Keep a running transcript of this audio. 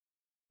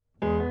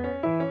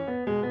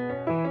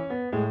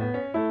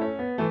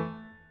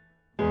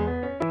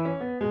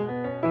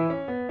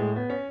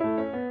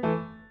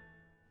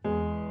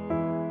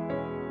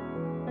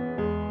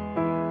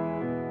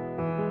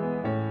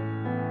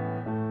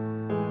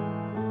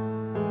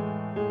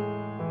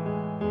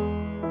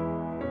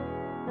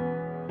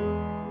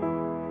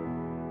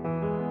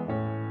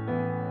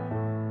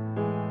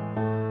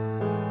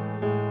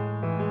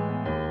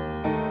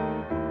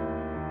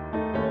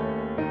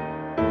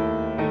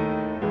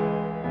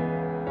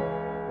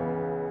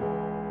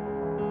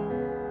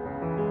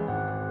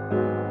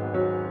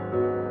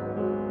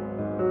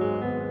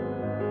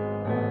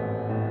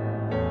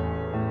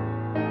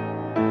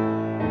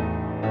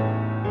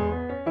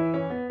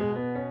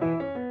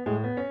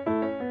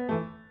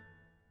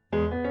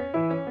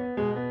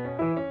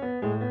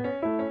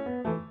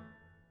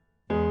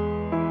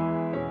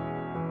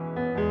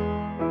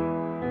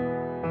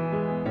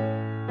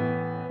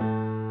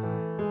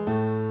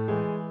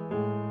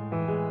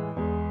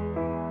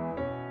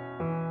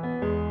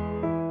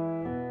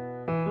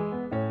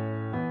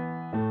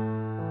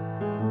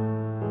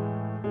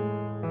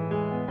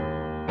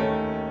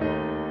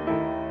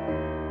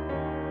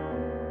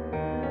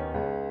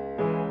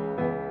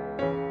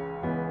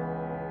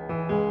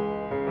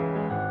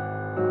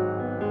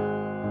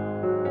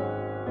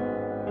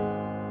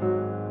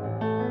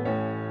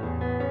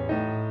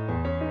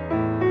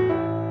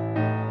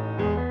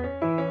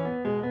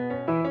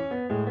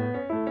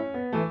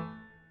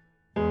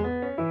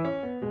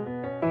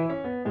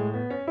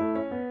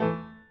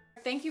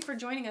thank you for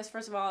joining us.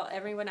 First of all,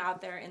 everyone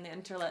out there in the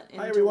interwebs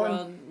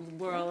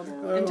world.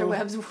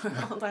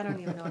 I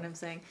don't even know what I'm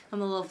saying.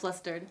 I'm a little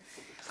flustered.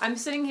 I'm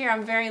sitting here.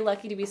 I'm very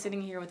lucky to be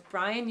sitting here with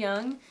Bryan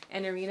Young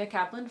and Irina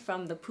Kaplan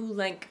from the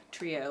Poulenc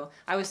Trio.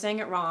 I was saying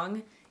it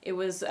wrong. It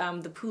was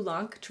the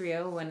Poulenc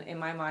Trio in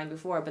my mind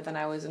before, but then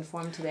I was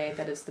informed today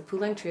that it's the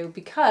Poulenc Trio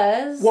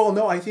because... Well,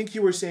 no, I think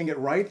you were saying it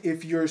right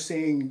if you're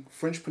saying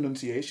French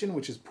pronunciation,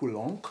 which is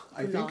Poulenc,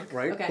 I think,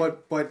 right? Okay.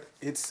 But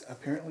it's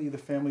apparently the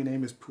family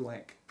name is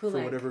Poulenc for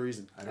whatever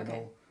reason. I don't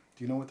know.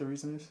 Do you know what the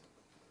reason is?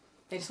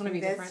 They just want to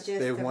be different?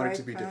 They want it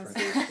to be different.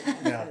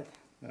 Yeah.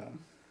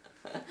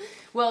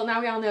 Well, now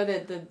we all know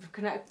that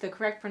the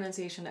correct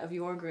pronunciation of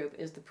your group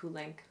is the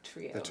Poulenc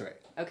Trio. That's right.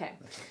 Okay.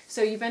 That's right.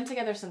 So you've been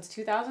together since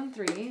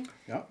 2003.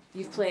 Yeah.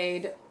 You've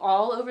played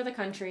all over the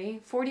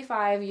country,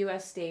 45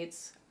 U.S.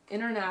 states,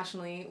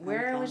 internationally.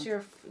 Where was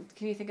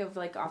can you think of,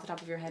 like, off the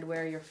top of your head,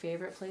 where your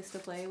favorite place to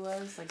play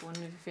was? Like, one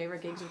of your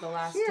favorite gigs of the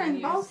last 10 years? Here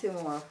in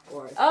Baltimore, of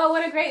course. Oh,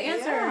 what a great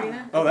answer,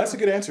 Irina. Oh, that's a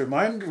good answer.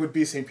 Mine would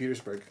be St.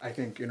 Petersburg, I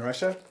think, in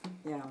Russia.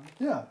 Yeah.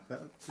 Yeah.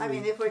 I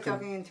mean, if we're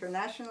talking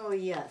internationally,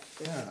 yes.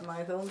 This is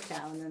my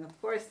hometown, and of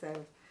course that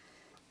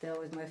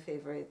was my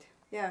favorite.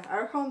 Yeah,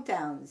 our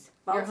hometowns.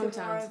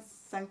 Baltimore and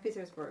St.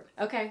 Petersburg.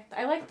 Okay,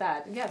 I like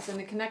that. Yes, and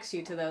it connects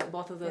you to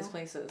both of those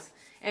places.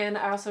 And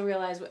I also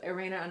realized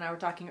Irina and I were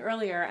talking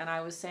earlier, and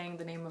I was saying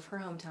the name of her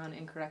hometown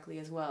incorrectly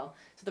as well.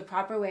 So the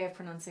proper way of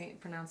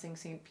pronouncing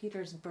St.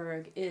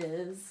 Petersburg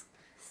is...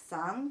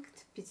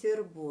 Sankt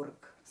Petersburg.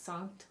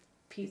 Sankt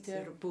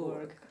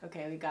Petersburg.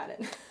 Okay, we got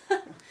it.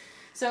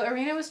 So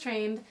Irina was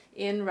trained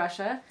in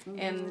Russia,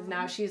 and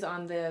now she's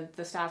on the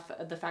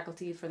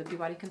faculty for the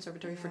Peabody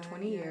Conservatory for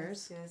 20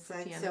 years. Yes,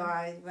 so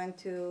I went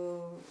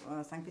to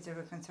St.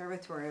 Petersburg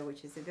Conservatory,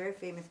 which is a very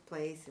famous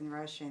place in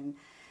Russia. And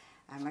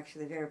I'm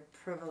actually very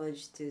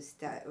privileged to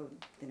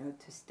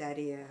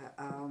study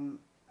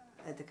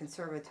at the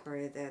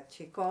conservatory that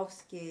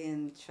Tchaikovsky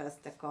and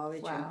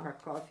Shostakovich and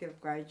Prokofiev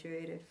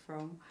graduated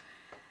from.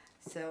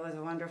 So it was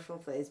a wonderful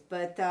place.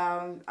 But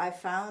I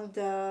found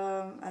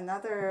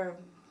another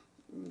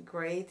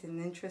great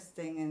and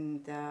interesting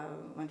and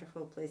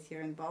wonderful place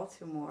here in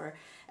Baltimore.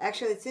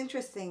 Actually, it's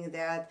interesting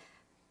that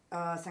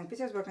St.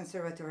 Petersburg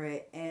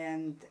Conservatory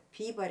and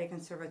Peabody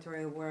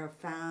Conservatory were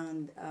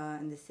found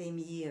in the same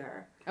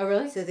year. Oh,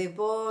 really? So they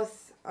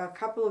both, a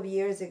couple of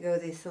years ago,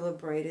 they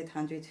celebrated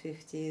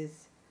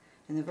 150th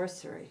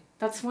anniversary.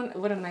 That's what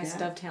a nice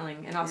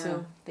dovetailing, and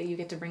also that you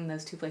get to bring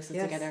those two places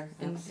together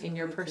in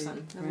your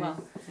person as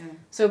well. Yeah.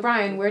 So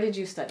Bryan, where did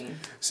you study?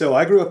 So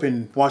I grew up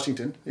in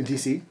Washington, in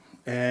D.C.,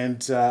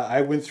 and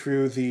I went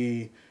through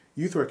the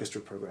youth orchestra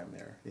program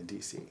there in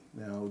D.C.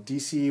 Now,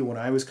 D.C., when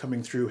I was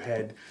coming through,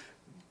 had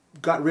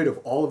got rid of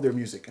all of their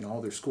music in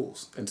all their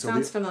schools. And so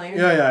sounds familiar.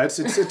 Yeah, it's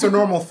a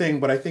normal thing,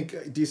 but I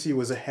think D.C.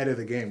 was ahead of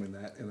the game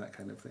in that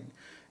kind of thing.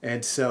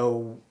 And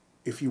so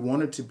if you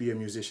wanted to be a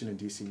musician in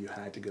D.C., you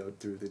had to go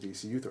through the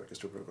D.C. Youth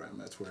Orchestra program.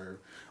 That's where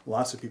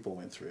lots of people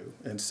went through.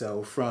 And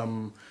so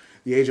from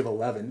the age of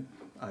 11,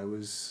 I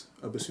was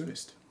a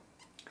bassoonist.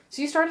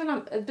 So you started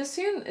on...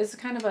 bassoon is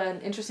kind of an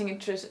interesting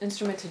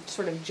instrument to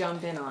sort of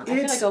jump in on. I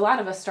feel like a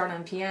lot of us start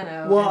on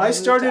piano. Well,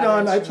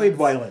 I played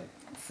violin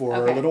for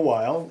a little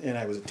while, and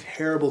I was a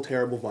terrible,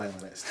 terrible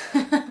violinist.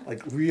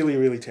 Like really,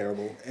 really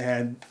terrible.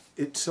 And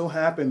it so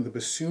happened the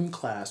bassoon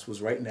class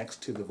was right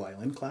next to the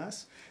violin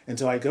class. And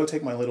so I'd go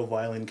take my little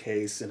violin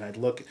case, and I'd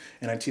look,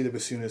 and I'd see the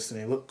bassoonists, and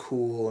they looked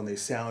cool, and they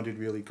sounded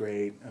really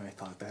great. And I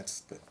thought, that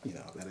is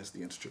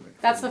the instrument.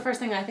 That's the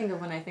first thing I think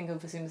of when I think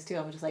of bassoonists too.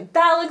 I'm just like,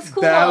 that looks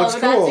cool. That looks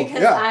cool. That's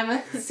because I'm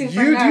a super nerd.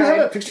 Do you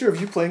have a picture of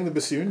you playing the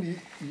bassoon?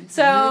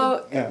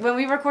 When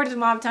we recorded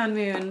Mobtown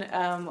Moon,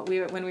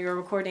 when we were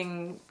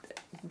recording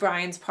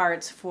Bryan's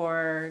parts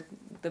for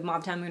the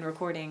Mobtown Moon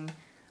recording,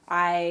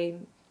 I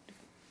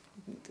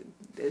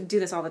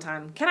do this all the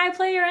time. Can I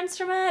play your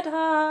instrument?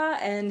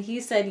 And he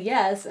said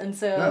yes, and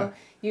so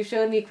you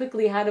showed me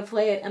quickly how to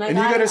play it, and you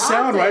got a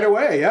sound right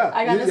away. Yeah,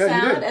 I got a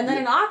sound, and then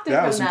an octave from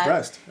that. I was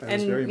impressed.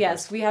 And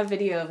yes, we have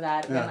video of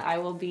that, and I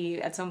will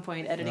be at some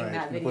point editing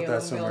that video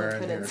and be able to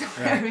put it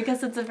somewhere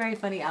because it's a very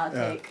funny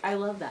outtake. I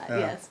love that.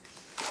 Yes.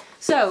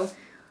 So,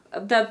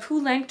 the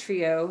Poulenc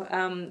Trio,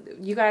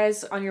 you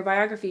guys, on your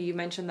biography, you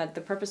mentioned that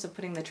the purpose of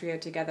putting the trio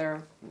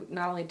together,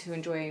 not only to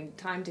enjoy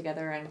time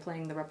together and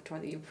playing the repertoire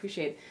that you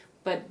appreciate,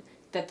 but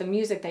that the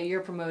music that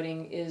you're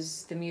promoting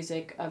is the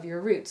music of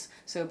your roots.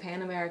 So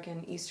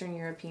Pan-American, Eastern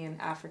European,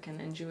 African,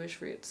 and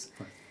Jewish roots.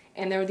 Right.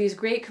 And there are these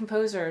great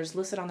composers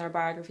listed on their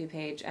biography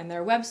page, and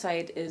their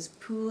website is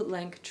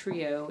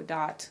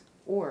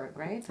poulenctrio.org,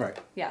 right? Right.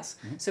 Yes.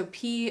 Mm-hmm. So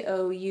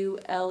POULENC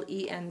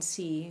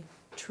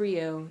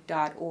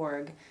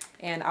trio.org,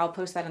 and I'll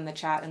post that in the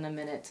chat in a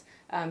minute.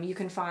 You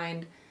can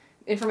find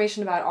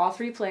information about all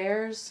three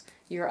players,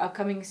 your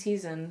upcoming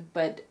season,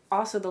 but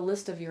also the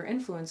list of your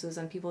influences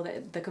and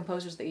the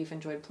composers that you've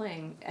enjoyed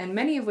playing, and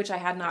many of which I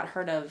had not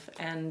heard of,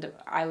 and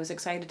I was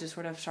excited to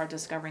sort of start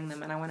discovering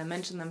them, and I want to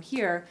mention them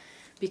here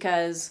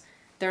because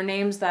they're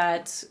names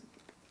that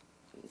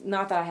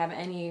not that I have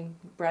any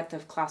breadth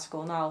of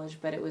classical knowledge,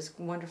 but it was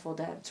wonderful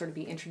to sort of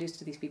be introduced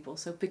to these people.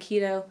 So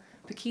Paquito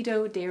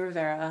de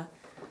Rivera,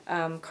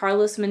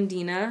 Carlos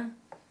Mendina,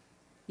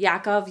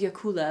 Yakov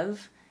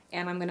Yakulev,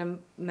 and I'm going to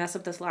mess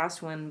up this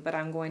last one, but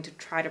I'm going to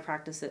try to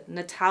practice it.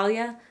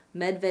 Natalia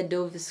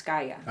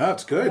Medvedovskaya. Oh,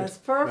 that's good. That's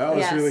perfect. That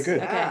was really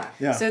good. Okay.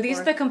 Yeah. So these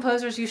are the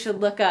composers you should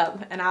look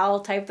up, and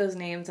I'll type those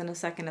names in a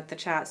second at the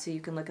chat so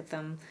you can look at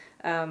them.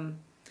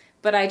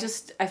 But I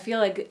feel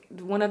like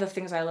one of the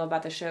things I love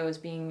about the show is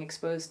being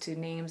exposed to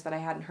names that I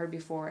hadn't heard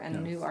before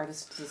and new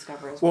artists to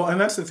discover as well. Well, and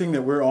that's the thing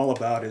that we're all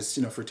about is,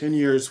 for 10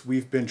 years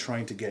we've been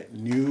trying to get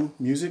new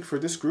music for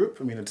this group.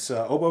 I mean, it's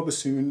oboe,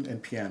 bassoon,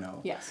 and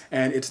piano. Yes.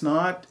 And it's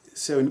not,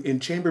 so in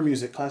chamber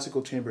music,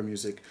 classical chamber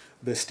music,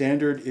 the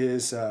standard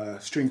is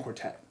string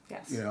quartet.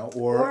 Yes.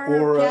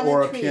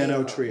 Or a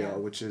piano trio,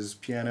 which is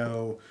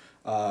piano,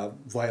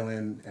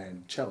 violin,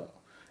 and cello.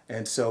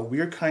 And so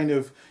we're kind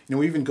of,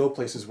 we even go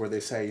places where they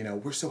say,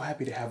 we're so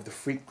happy to have the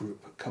freak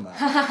group come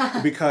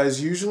out. Because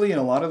usually in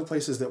a lot of the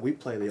places that we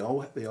play,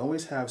 they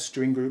always have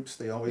string groups.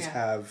 They always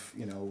have,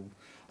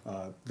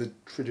 the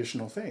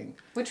traditional thing.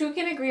 Which we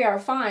can agree are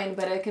fine,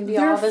 but it can be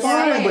They're all the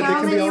fine, same. but they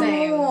How can be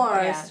many all-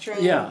 more string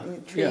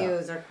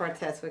trios Yeah. or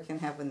quartets we can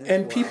have in this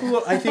And war?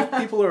 people, I think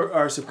people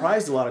are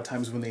surprised a lot of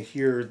times when they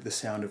hear the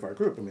sound of our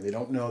group. I mean, they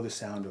don't know the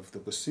sound of the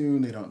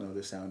bassoon, they don't know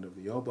the sound of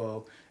the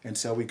oboe. And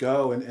so we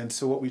go, and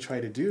so what we try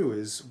to do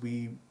is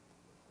we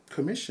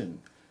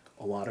commission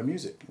a lot of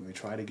music. And we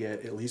try to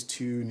get at least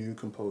 2 new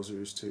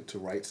composers to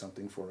write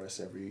something for us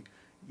every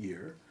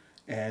year.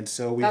 And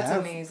so we That's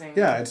have... amazing.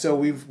 Yeah, and so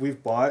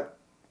we've bought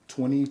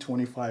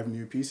 25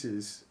 new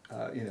pieces,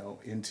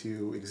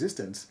 into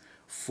existence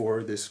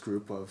for this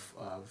group of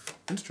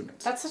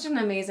instruments. That's such an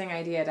amazing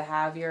idea to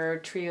have your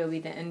trio be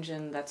the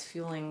engine that's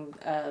fueling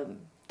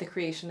the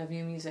creation of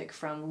new music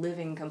from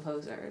living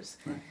composers.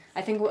 Right.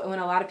 I think when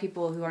a lot of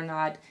people who are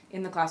not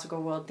in the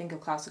classical world think of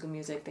classical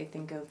music, they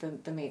think of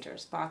the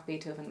majors, Bach,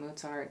 Beethoven,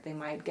 Mozart. They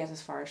might get as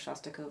far as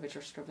Shostakovich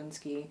or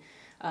Stravinsky.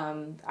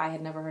 I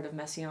had never heard of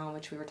Messiaen,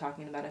 which we were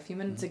talking about a few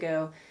minutes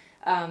ago.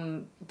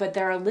 But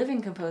there are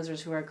living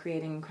composers who are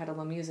creating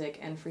incredible music,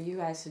 and for you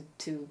guys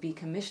to be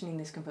commissioning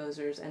these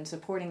composers and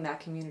supporting that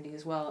community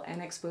as well and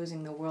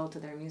exposing the world to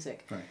their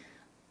music. Right.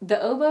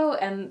 The oboe,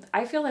 and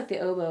I feel like the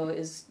oboe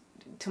is,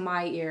 to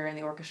my ear and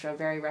the orchestra,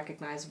 very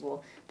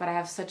recognizable, but I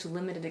have such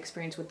limited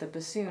experience with the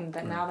bassoon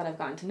that now that I've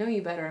gotten to know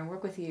you better and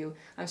work with you,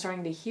 I'm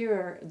starting to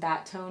hear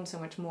that tone so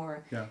much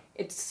more. Yeah.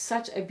 It's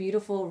such a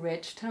beautiful,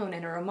 rich tone,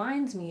 and it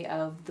reminds me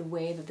of the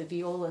way that the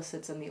viola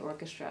sits in the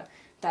orchestra.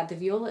 That the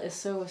viola is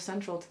so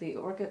essential to the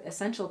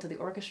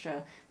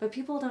orchestra, but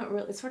people don't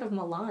really. It's sort of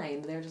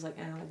maligned. They're just like,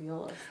 the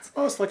viola.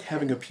 Oh, it's like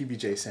having a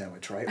PBJ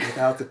sandwich, right?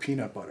 Without the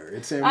peanut butter.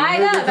 It's I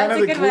know, kind that's of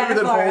a the good glue that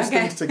metaphor, holds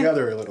okay. things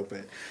together a little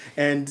bit.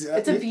 And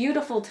It's a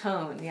beautiful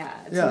tone,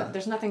 yeah.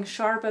 There's nothing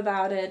sharp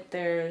about it.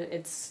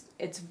 It's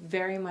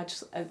very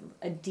much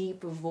a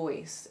deep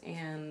voice,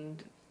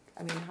 and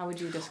I mean, how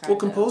would you describe? Well,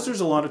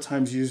 composers a lot of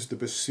times use the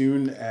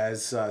bassoon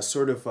as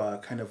sort of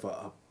kind of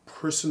a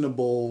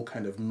personable,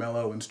 kind of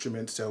mellow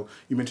instrument. So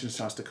you mentioned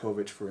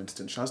Shostakovich, for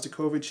instance.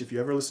 Shostakovich, if you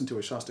ever listen to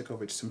a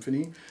Shostakovich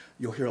symphony,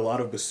 you'll hear a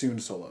lot of bassoon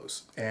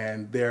solos,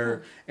 and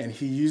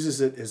he uses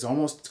it as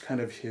almost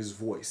kind of his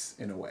voice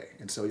in a way.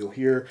 And so you'll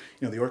hear,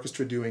 the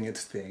orchestra doing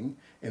its thing,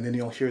 and then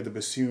you'll hear the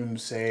bassoon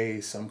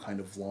say some kind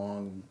of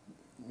long,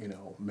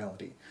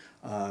 melody.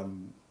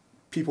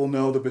 People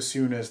know the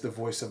bassoon as the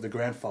voice of the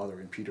grandfather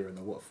in Peter and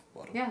the Wolf.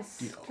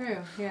 Yes, true.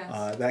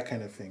 Yes. That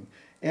kind of thing.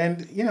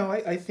 And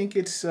I think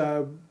it's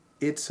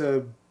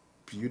a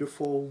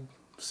beautiful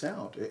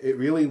sound. It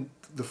really,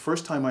 the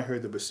first time I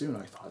heard the bassoon,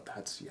 I thought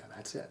that's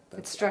it.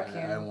 It struck you.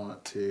 I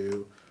want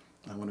to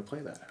play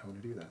that. I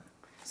want to do that.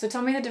 So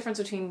tell me the difference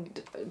between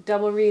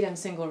double reed and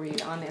single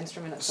reed on the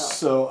instrument itself.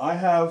 So I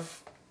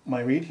have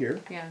my reed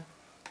here. Yeah.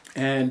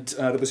 And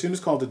the bassoon is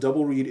called a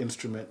double reed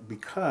instrument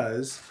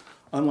because,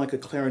 unlike a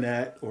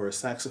clarinet or a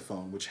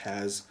saxophone, which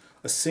has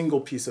a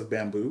single piece of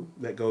bamboo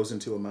that goes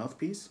into a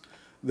mouthpiece,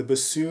 the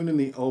bassoon and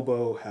the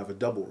oboe have a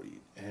double reed.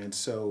 And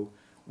so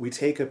we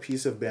take a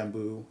piece of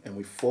bamboo and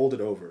we fold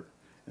it over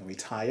and we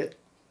tie it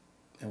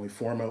and we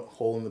form a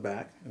hole in the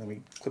back and then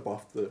we clip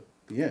off the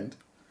end.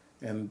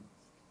 And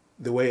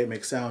the way it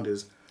makes sound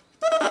is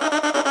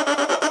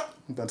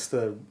that's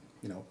the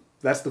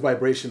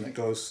vibration that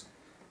goes.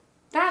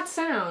 That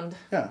sound.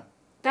 Yeah.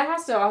 That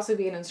has to also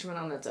be an instrument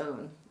on its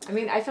own. I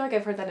mean, I feel like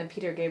I've heard that in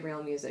Peter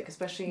Gabriel music,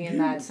 especially in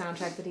that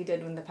soundtrack that he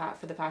did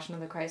for the Passion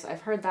of the Christ. I've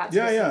heard that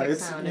specific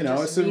sound.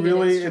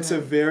 It's a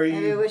very.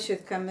 Maybe we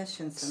should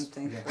commission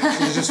something.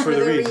 It's just for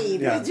the reed.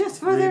 Yeah. Just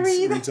for the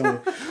reed. Reeds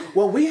only.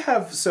 Well, we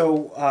have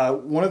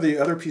one of the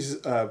other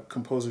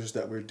composers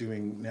that we're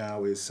doing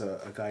now is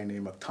a guy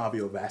named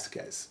Octavio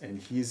Vasquez, and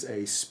he's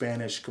a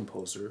Spanish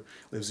composer,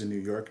 lives in New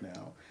York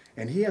now,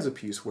 and he has a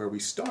piece where we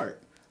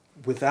start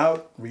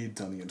without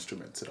reeds on the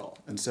instruments at all.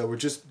 And so we're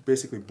just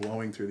basically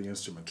blowing through the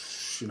instrument,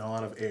 a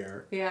lot of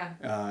air. Yeah.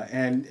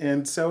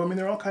 And so, I mean,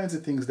 there are all kinds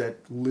of things that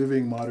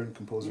living modern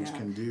composers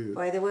can do.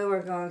 By the way,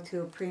 we're going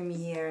to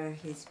premiere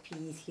his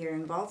piece here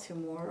in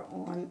Baltimore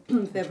on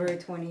February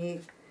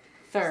 23rd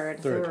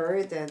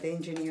at the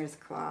Engineers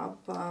Club,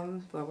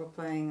 where we're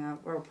playing,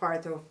 we're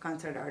part of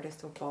Concert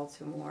Artists of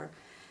Baltimore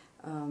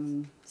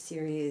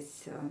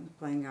series,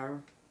 playing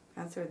our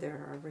concert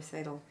there, our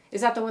recital.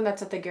 Is that the one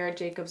that's at the Garrett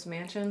Jacobs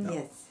Mansion? No.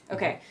 Yes.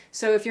 Okay,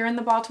 so if you're in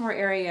the Baltimore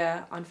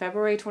area on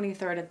February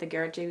 23rd at the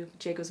Garrett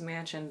Jacobs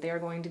Mansion, they are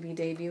going to be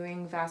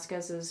debuting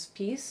Vasquez's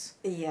piece.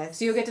 Yes.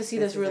 So you'll get to see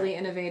this really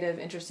innovative,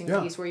 interesting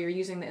piece where you're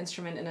using the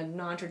instrument in a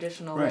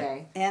non-traditional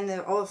way. And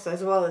also,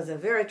 as well as a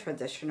very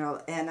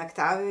traditional. And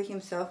Octavio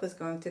himself is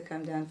going to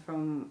come down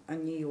from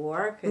New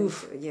York. And,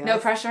 yes. No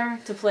pressure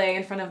to play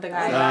in front of the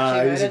guy who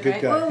actually he's voted, a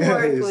good guy. We'll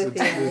work with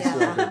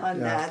him on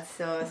that.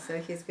 So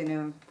he's going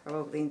to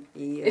probably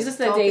be Is this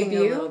the talking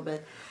debut? a little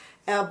bit.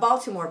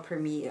 Baltimore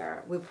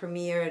premiere. We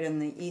premiered on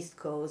the East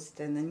Coast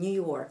and in New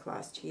York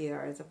last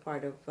year as a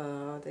part of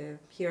the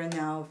Here and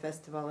Now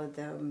festival at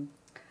the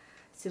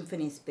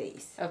Symphony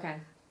Space. Okay.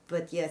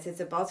 But yes, it's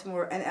a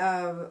Baltimore, and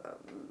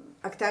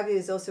Octavio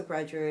is also a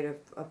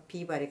graduate of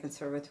Peabody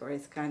Conservatory.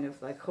 It's kind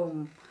of like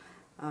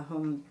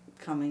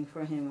homecoming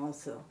for him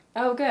also.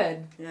 Oh,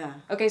 good. Yeah.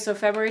 Okay, so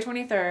February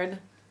 23rd,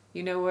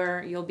 you know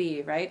where you'll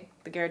be, right?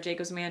 The Garrett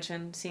Jacobs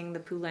Mansion, seeing the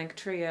Poulenc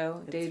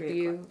Trio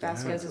debut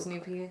Vasquez's new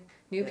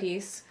piece. You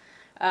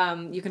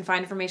can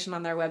find information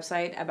on their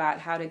website about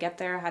how to get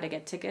there, how to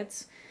get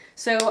tickets.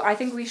 So I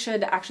think we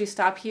should actually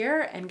stop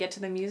here and get to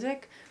the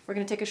music. We're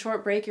going to take a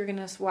short break. You're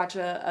going to watch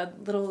a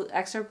little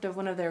excerpt of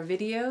one of their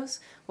videos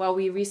while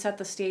we reset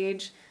the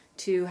stage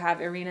to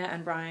have Irina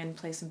and Bryan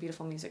play some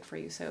beautiful music for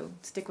you. So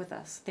stick with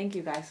us. Thank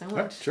you guys so much.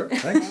 Right, sure,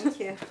 thanks. Thank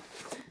you.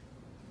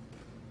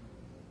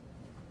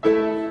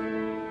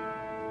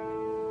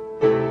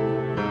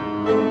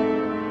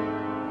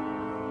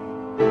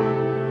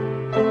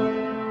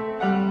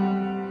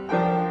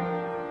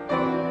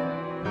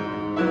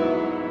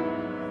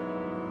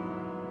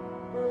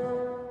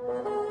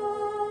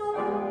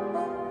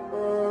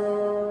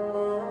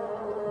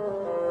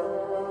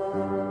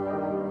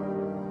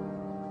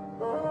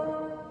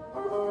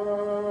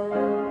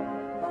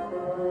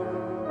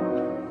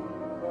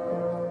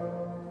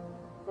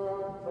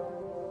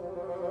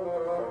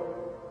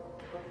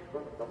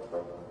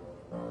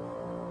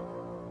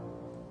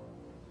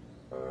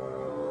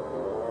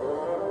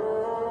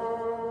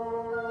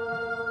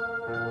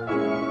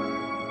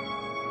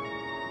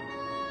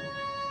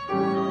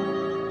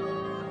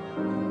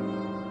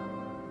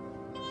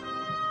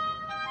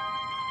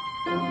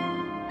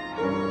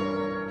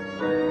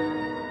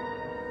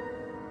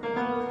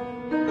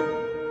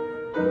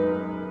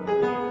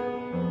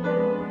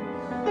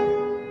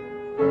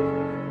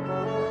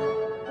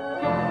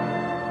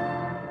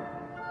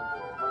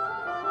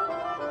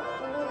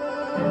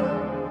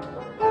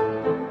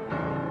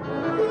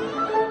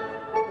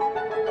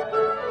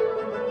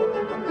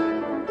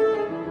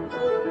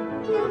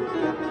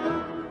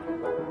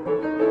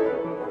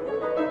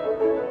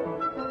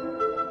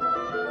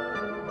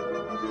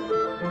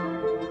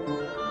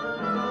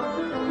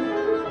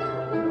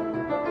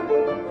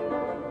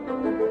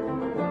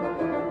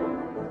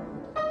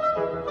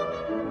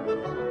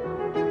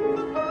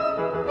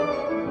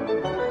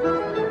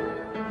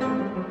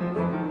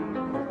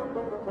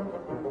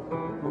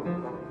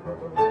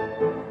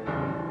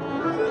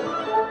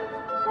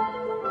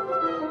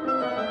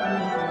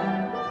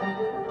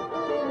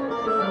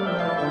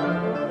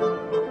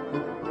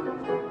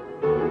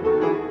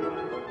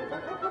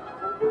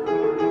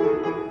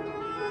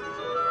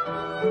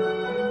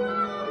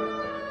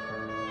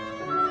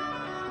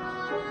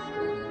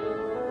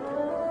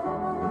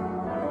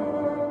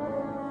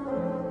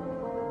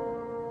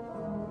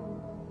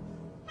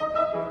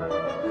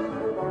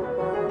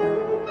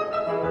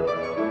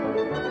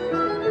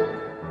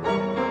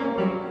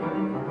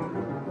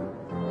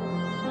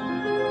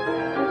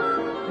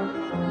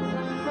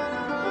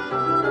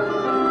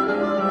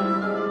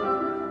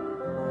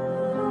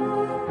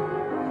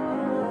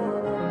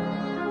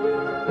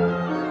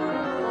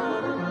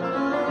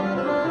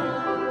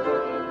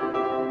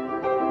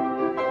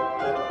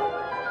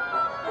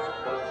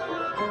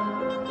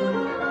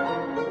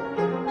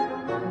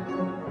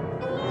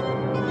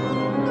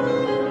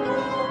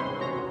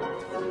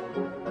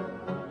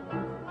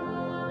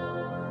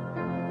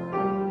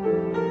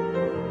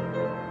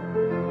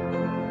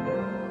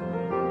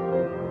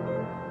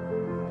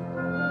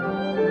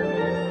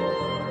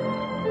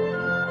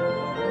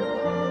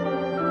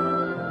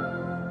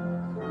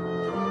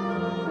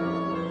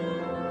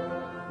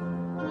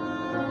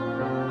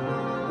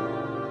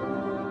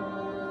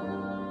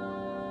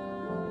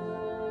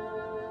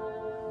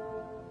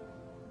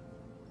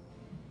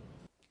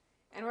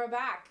 And we're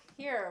back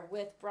here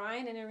with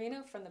Bryan and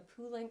Irina from the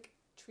Poulenc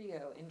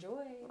Trio.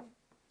 Enjoy.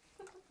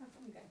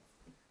 Okay.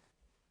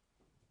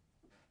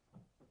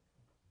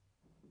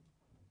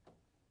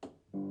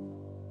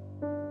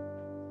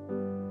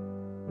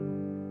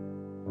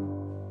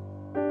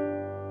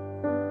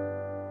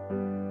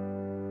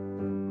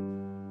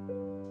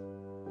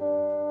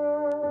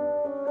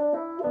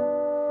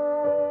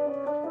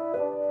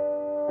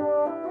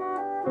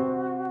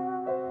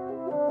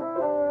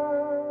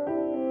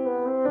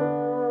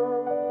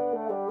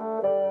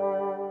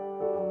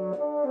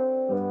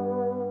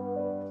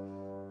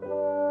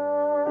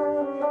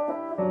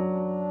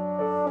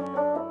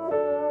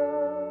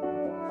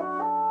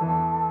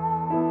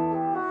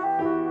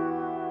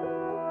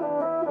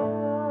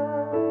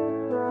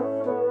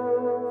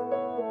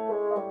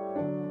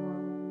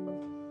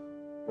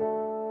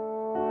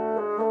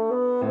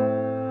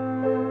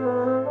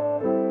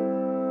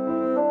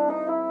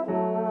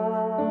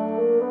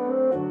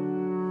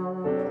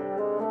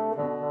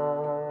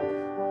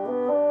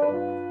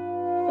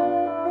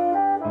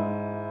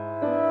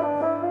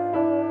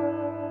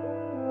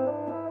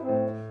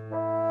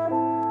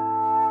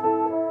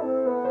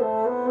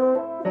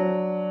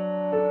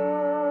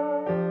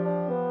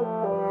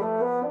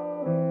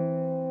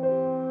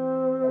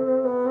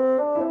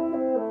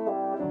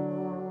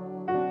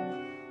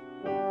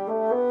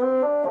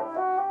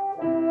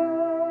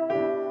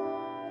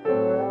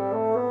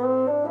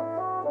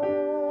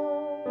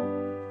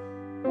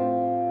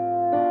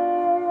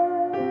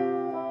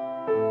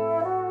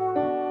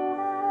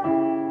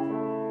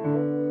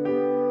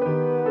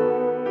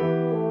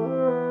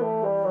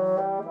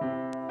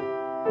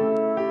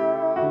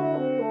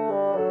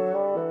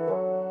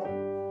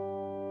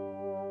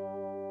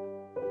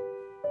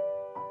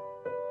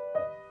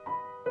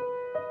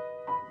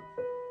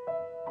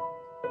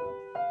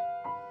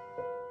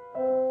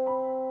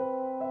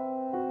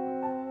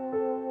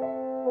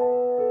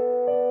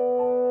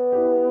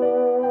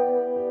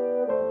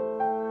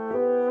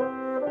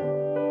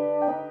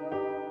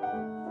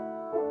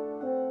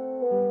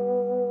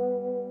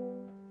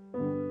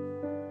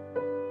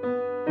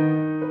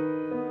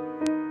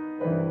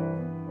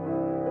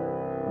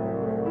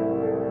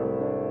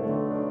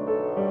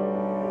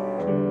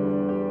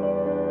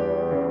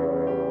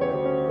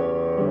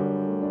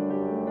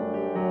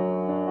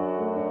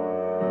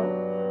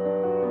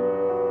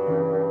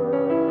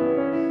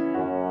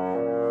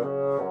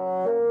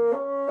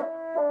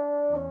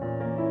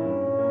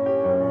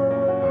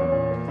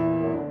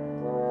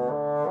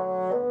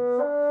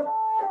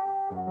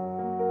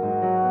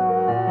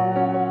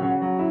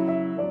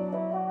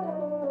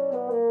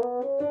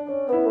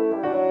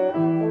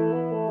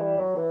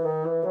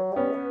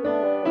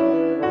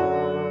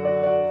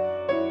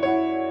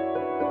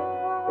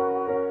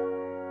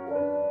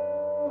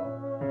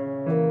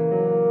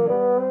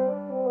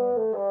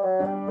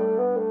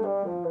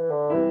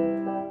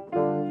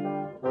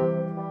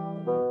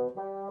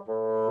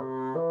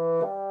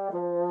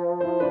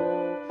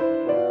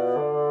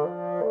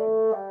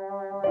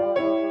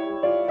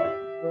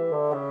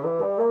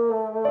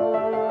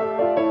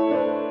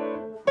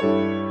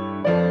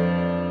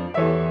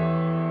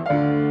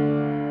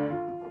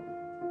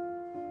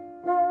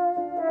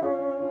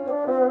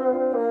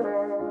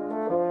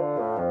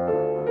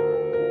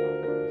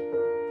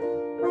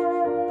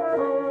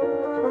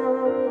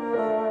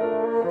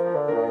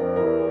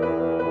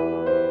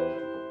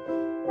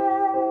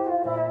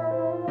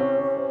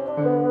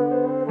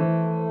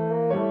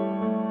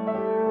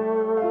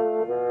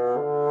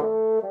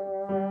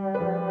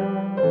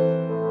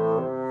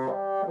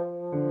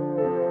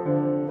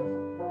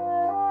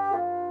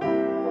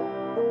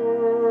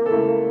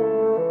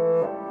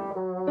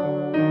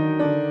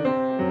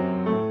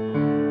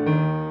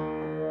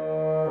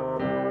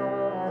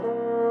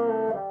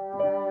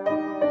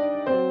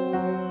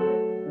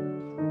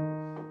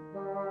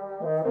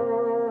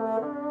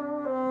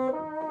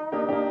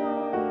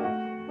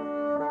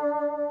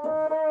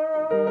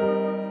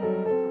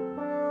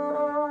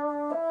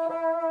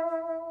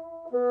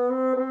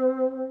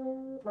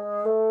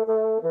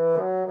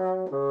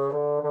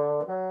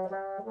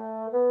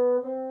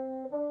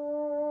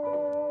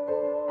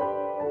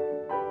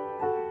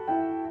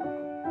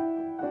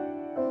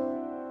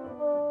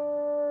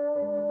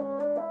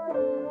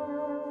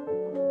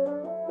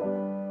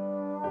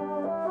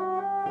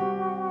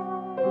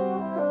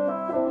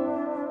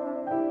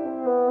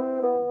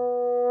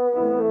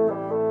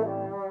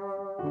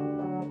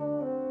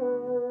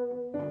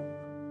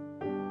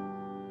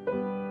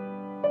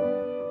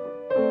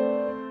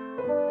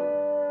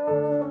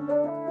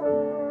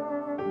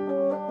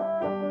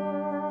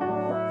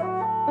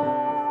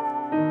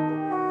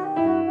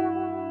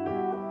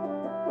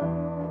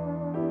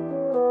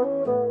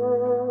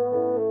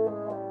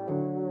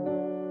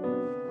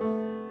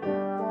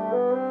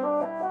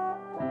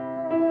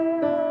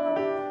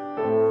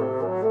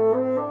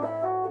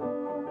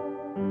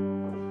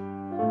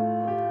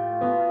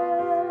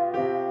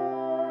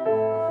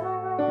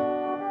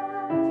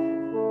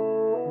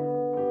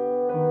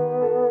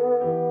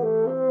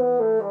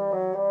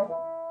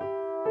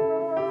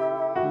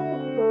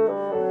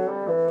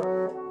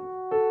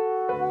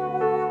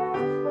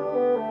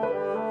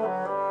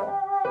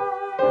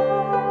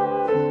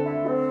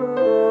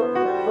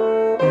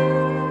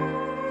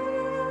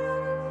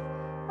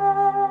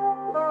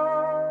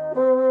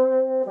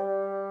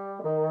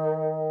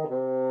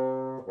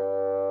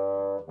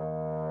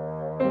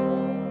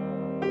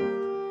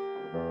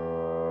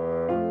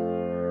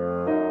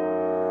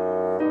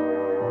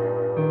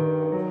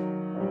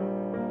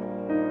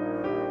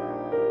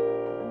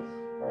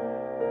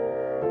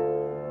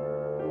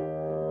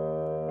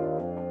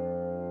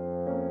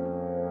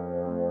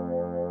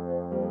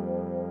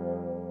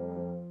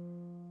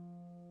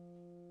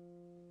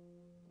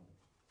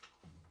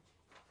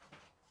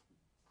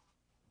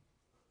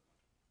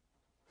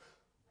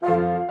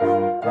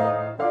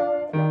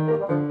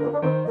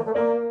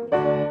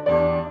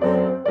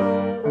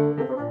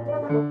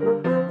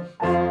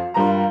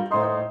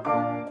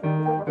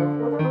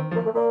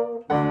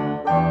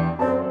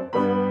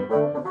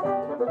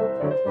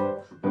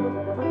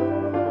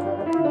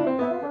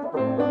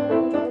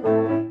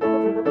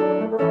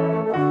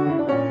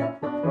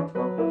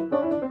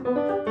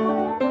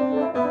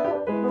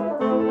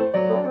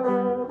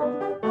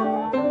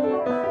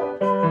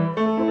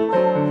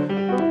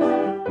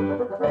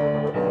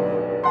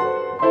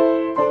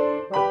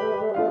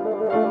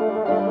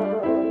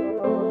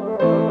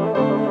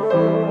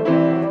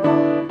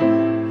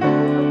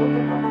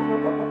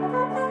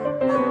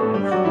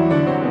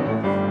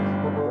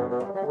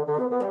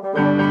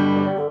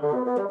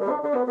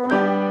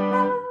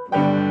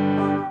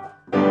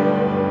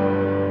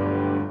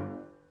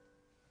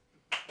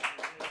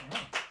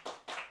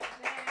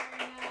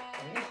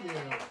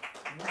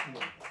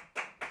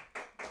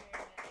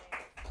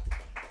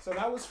 So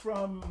that was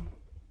from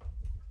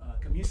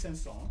Camille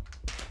Saint-Saëns.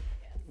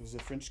 He was a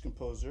French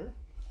composer.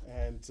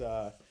 And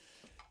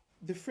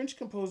the French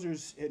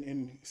composers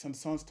in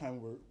Saint-Saëns'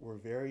 time were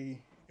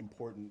very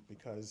important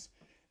because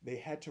they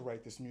had to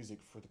write this music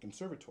for the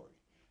conservatory.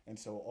 And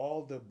so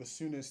all the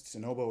bassoonists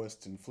and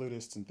oboists and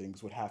flutists and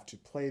things would have to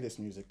play this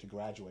music to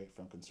graduate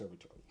from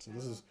conservatory. So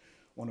this is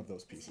one of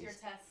those pieces. This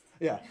is your test.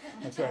 Yeah,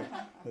 that's right.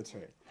 That's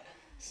right.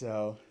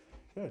 So,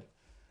 good.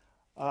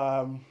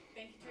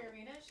 Thank you to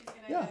Irina. She's gonna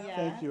yeah,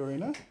 thank you,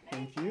 Irina.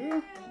 Thank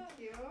you. Thank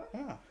you.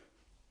 Yeah.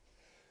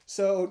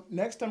 So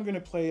next I'm going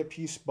to play a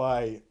piece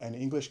by an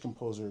English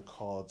composer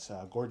called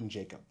Gordon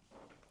Jacob.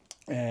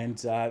 And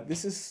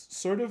this is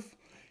sort of,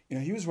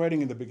 he was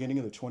writing in the beginning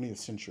of the 20th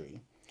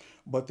century,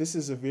 but this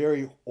is a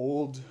very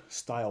old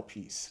style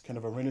piece, kind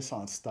of a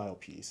Renaissance style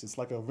piece. It's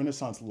like a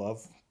Renaissance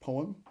love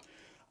poem,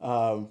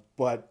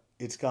 but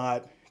it's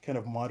got kind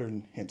of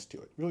modern hints to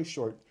it. Really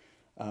short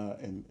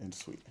and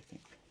sweet, I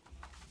think.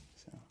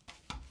 So.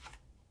 I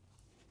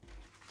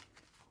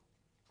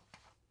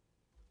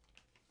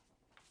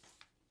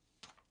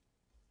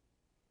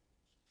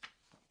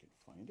can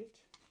find it.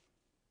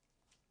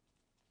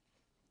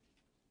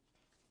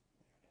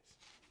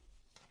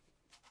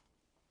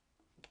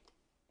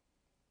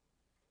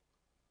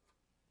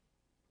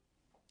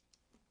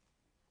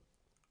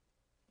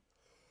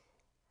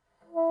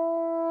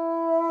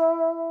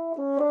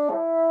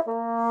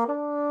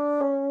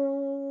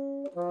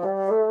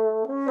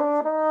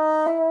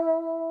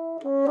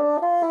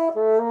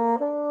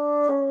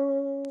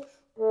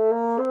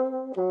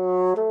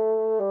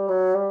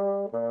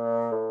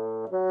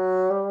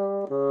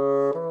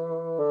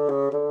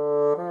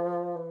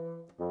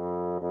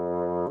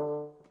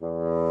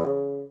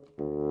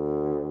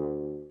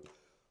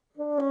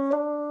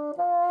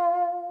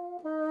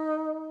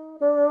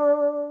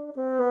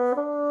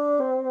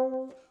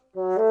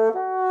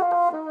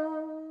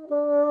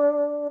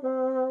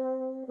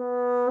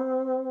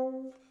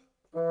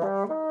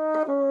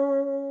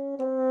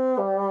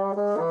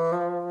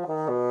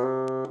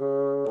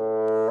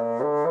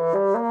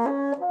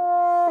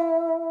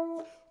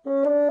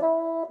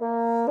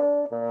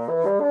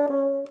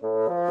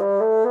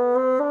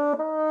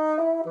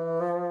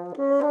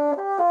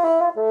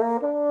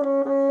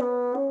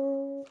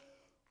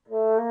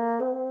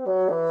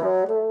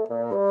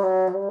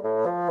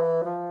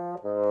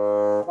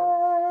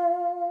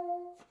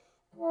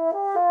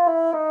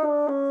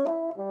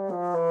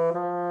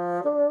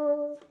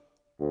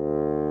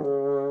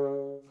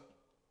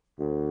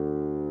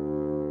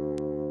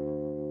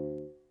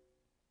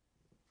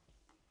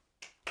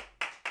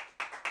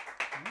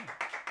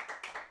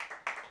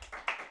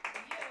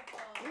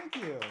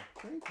 Thank you.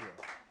 Thank you.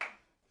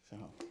 So,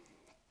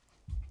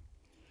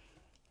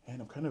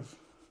 and I'm kind of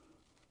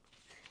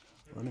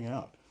running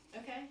out.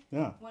 Okay.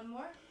 Yeah. One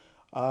more?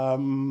 Do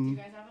you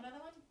guys have another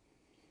one?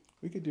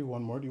 We could do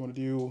one more. Do you want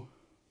to do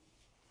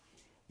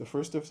the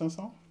first of some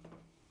song?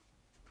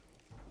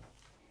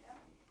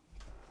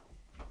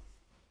 You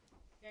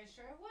guys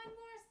sure? One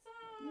more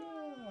song!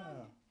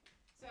 Yeah.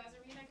 So as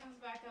Arena comes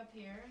back up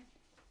here,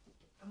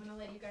 I'm going to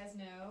let you guys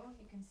know.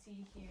 You can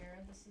see here,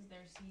 this is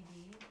their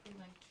CD, Poo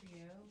Length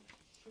Trio.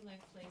 Poo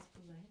Length plays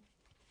Poo Length.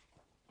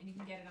 And you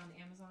can get it on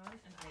Amazon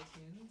and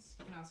iTunes.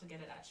 You can also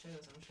get it at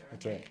shows, I'm sure.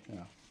 That's right,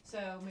 yeah.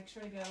 So make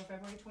sure to go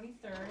February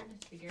 23rd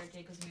to the Garrett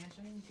Jacobs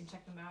Mansion. You can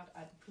check them out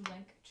at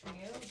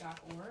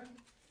poolengthtrio.org.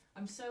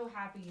 I'm so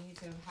happy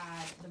to have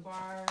had the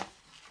bar.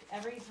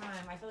 Every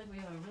time, I feel like we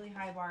have a really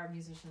high bar of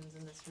musicians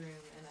in this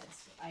room, and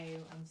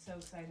I'm so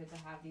excited to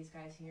have these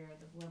guys here.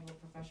 The level of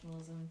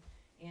professionalism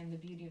and the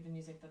beauty of the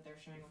music that they're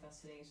sharing with us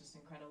today is just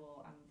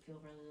incredible. I feel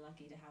really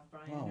lucky to have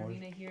Bryan and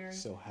Arena here.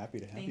 So happy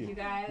to have you. Thank you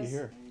guys. Be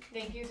here.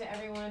 Thank you to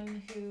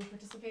everyone who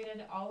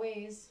participated.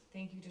 Always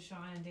thank you to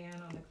Sean and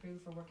Dan on the crew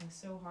for working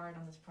so hard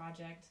on this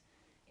project,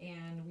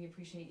 and we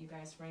appreciate you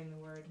guys spreading the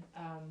word.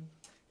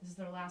 This is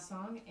their last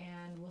song,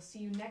 and we'll see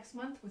you next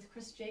month with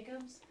Chris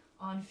Jacobs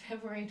on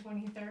February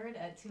 23rd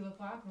at 2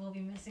 o'clock. We'll be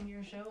missing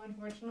your show,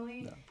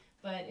 unfortunately. No.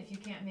 But if you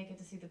can't make it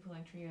to see the Poo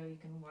Length Trio, you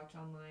can watch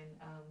online.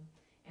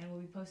 And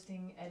we'll be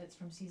posting edits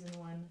from season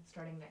 1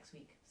 starting next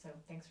week. So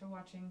thanks for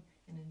watching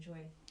and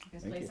enjoy. You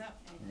guys play us out.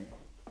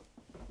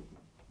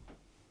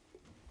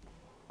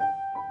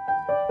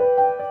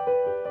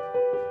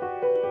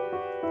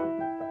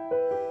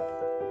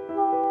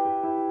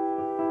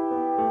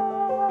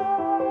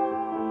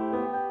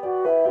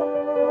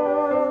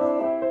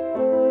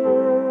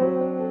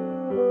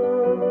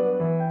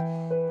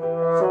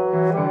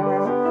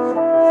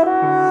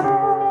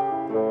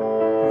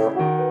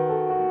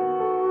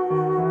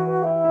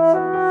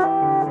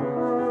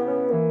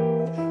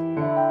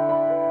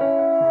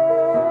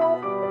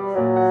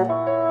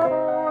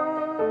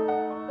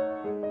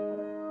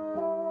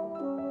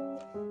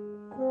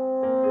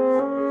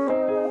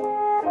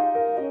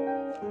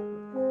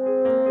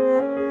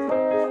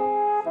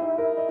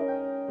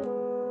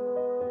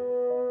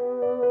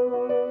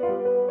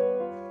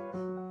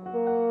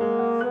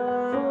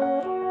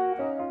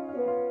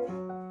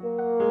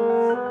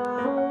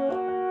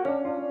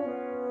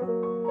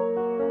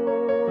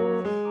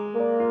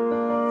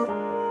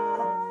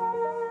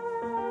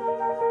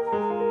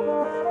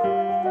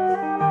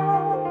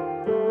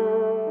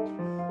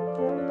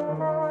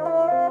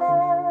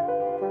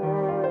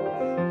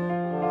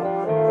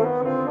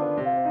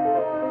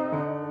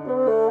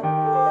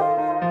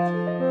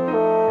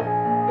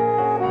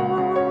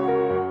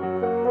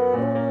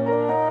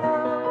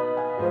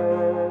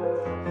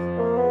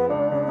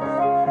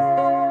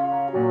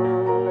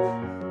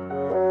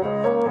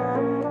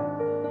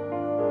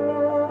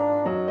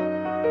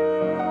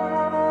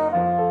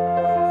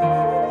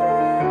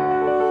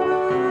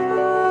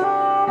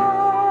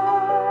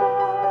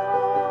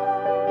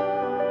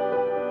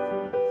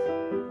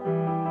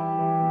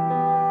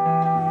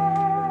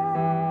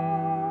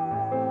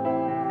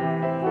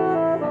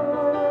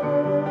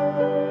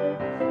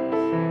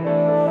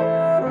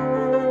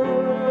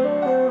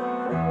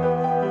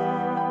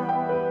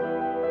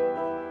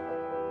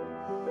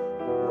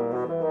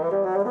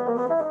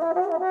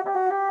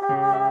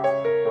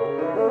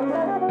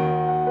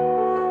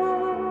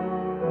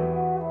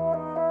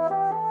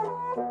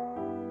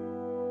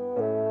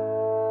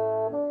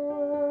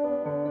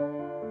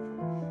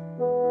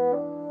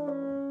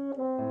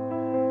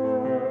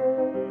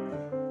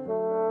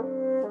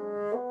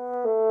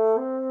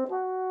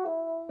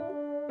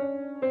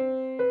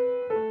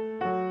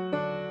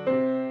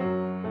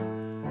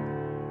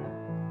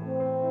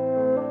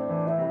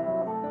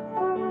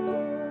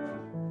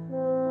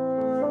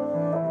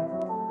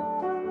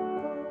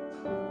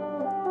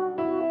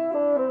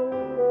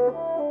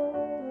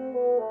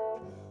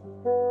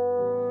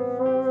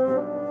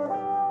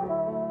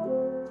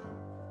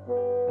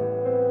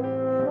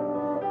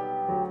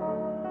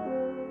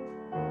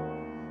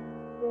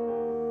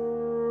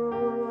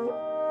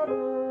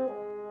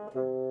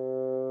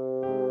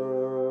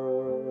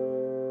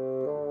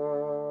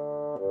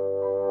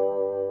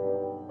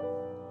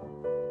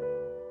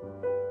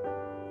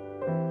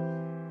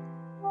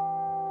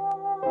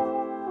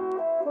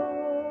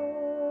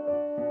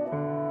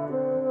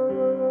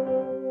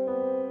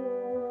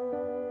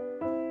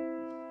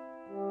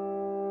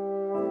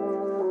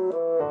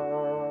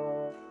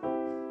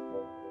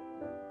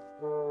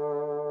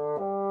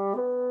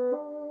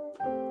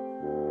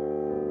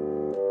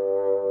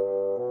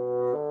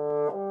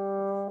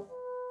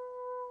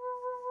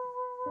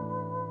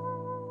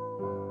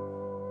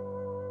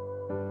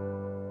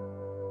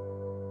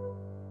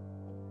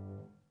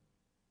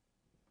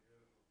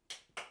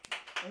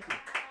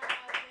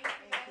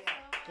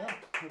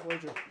 My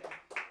pleasure.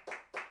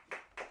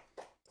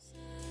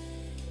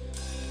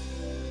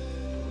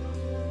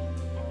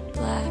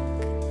 Black,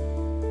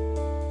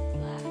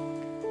 black,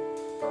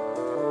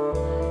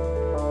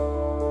 black.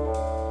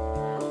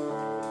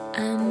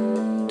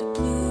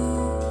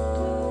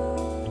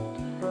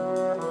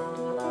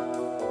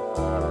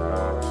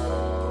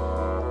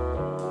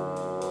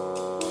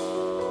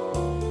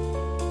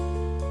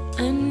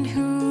 And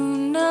who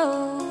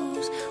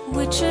knows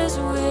which is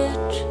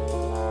which?